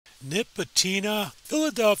Nipotina,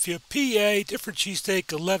 Philadelphia, PA, different cheesesteak,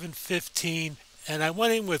 11.15, and I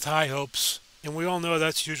went in with high hopes, and we all know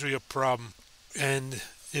that's usually a problem, and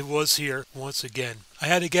it was here once again. I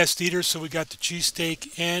had a guest eater, so we got the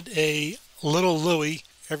cheesesteak and a Little Louie.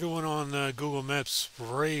 Everyone on Google Maps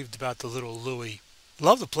raved about the Little Louie.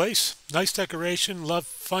 Love the place. Nice decoration. Love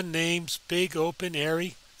fun names. Big, open,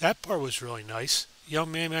 airy. That part was really nice.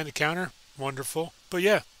 Young man behind the counter. Wonderful. But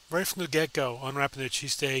yeah, right from the get-go, unwrapping the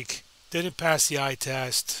cheesesteak. Didn't pass the eye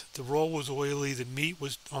test. The roll was oily. The meat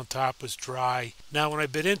was on top was dry. Now when I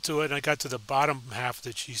bit into it and I got to the bottom half of the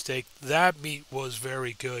cheesesteak, that meat was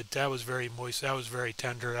very good. That was very moist. That was very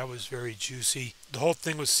tender. That was very juicy. The whole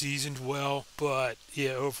thing was seasoned well, but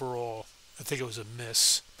yeah, overall, I think it was a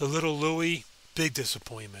miss. The Little Louie, big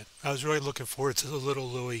disappointment. I was really looking forward to the Little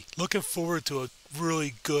Louie. Looking forward to a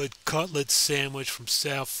really good cutlet sandwich from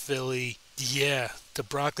South Philly. Yeah, the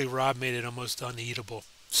broccoli rabe made it almost uneatable.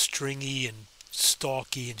 Stringy and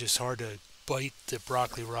stalky and just hard to bite the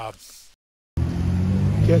broccoli rabe.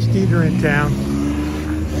 Guest eater in town.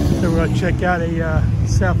 So we're going to check out a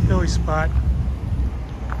South Philly spot.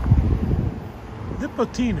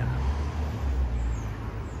 Nipotina.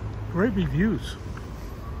 Great reviews.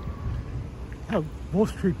 Oh, Wall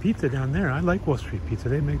Street Pizza down there. I like Wall Street Pizza.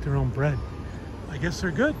 They make their own bread. I guess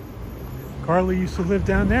they're good. Carly used to live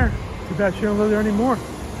down there. Too bad she don't live there anymore.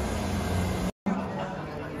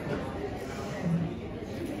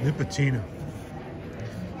 Nipotina.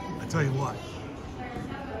 I tell you what,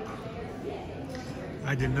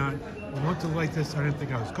 I did not want to like this. I didn't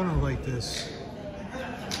think I was gonna like this.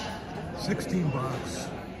 16 bucks.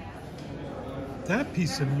 That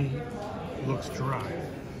piece of meat looks dry.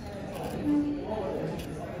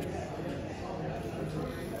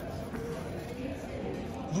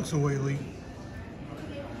 Looks oily.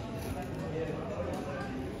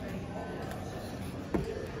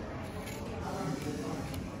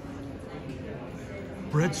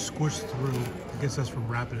 Bread squished through. I guess that's from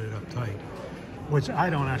wrapping it up tight, which I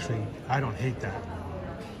don't hate that.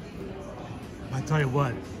 I tell you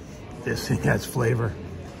what, this thing has flavor.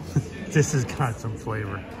 This has got some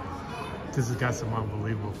flavor. This has got some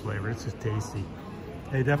unbelievable flavor. It's just tasty.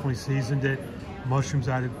 They definitely seasoned it. Mushrooms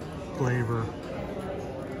added flavor.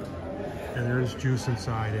 And there is juice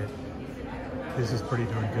inside it. This is pretty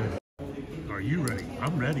darn good. Are you ready?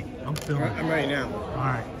 I'm ready. I'm filming. I'm ready now. All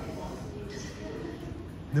right.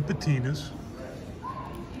 Nipotina's,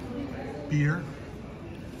 beer,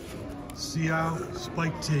 Seal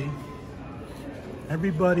spiked tea.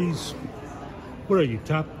 Everybody's, what are you,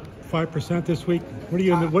 top 5% this week? What are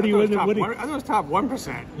you in the, what are you in the, what are you? I thought it was top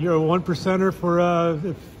 1%. You're a 1%er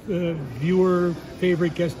for viewer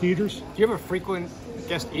favorite guest eaters? Do you have a frequent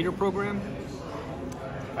guest eater program?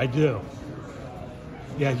 I do.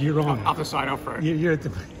 Yeah, you're on it. I'll have to sign up for it. You're it.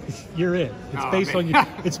 It's based on you.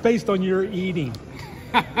 It's based on your eating.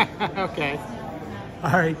 Okay.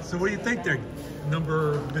 All right. So what do you think there,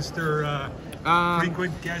 Mr.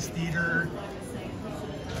 Frequent guest eater?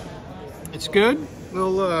 It's good.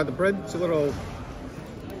 Little the bread's a little.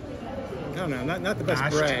 I don't know. Not the best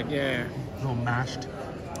Mashed. bread. Yeah. A little mashed.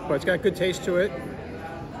 But it's got good taste to it,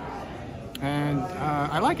 and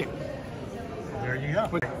I like it. There you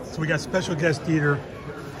go. So we got special guest eater,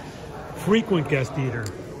 frequent guest eater.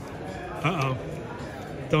 Uh-oh.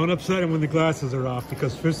 Don't upset him when the glasses are off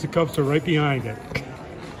because fisticuffs are right behind it.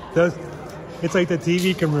 It's like the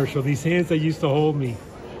TV commercial. These hands that used to hold me.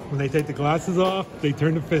 When they take the glasses off, they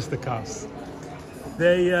turn to fisticuffs.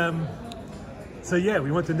 So yeah,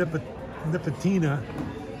 we went to Nipotina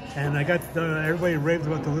and I got, everybody raved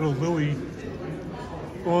about the Little Louie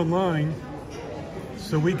online.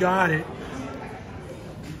 So we got it.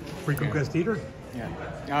 Frequent guest eater?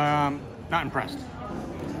 Yeah. Not impressed.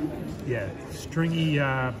 Yeah, stringy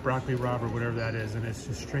broccoli rabe or whatever that is, and it's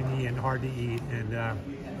just stringy and hard to eat, and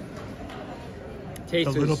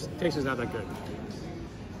taste is not that good.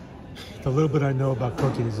 The little bit I know about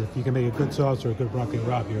cooking is if you can make a good sauce or a good broccoli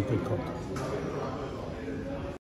rabe, you're a good cook.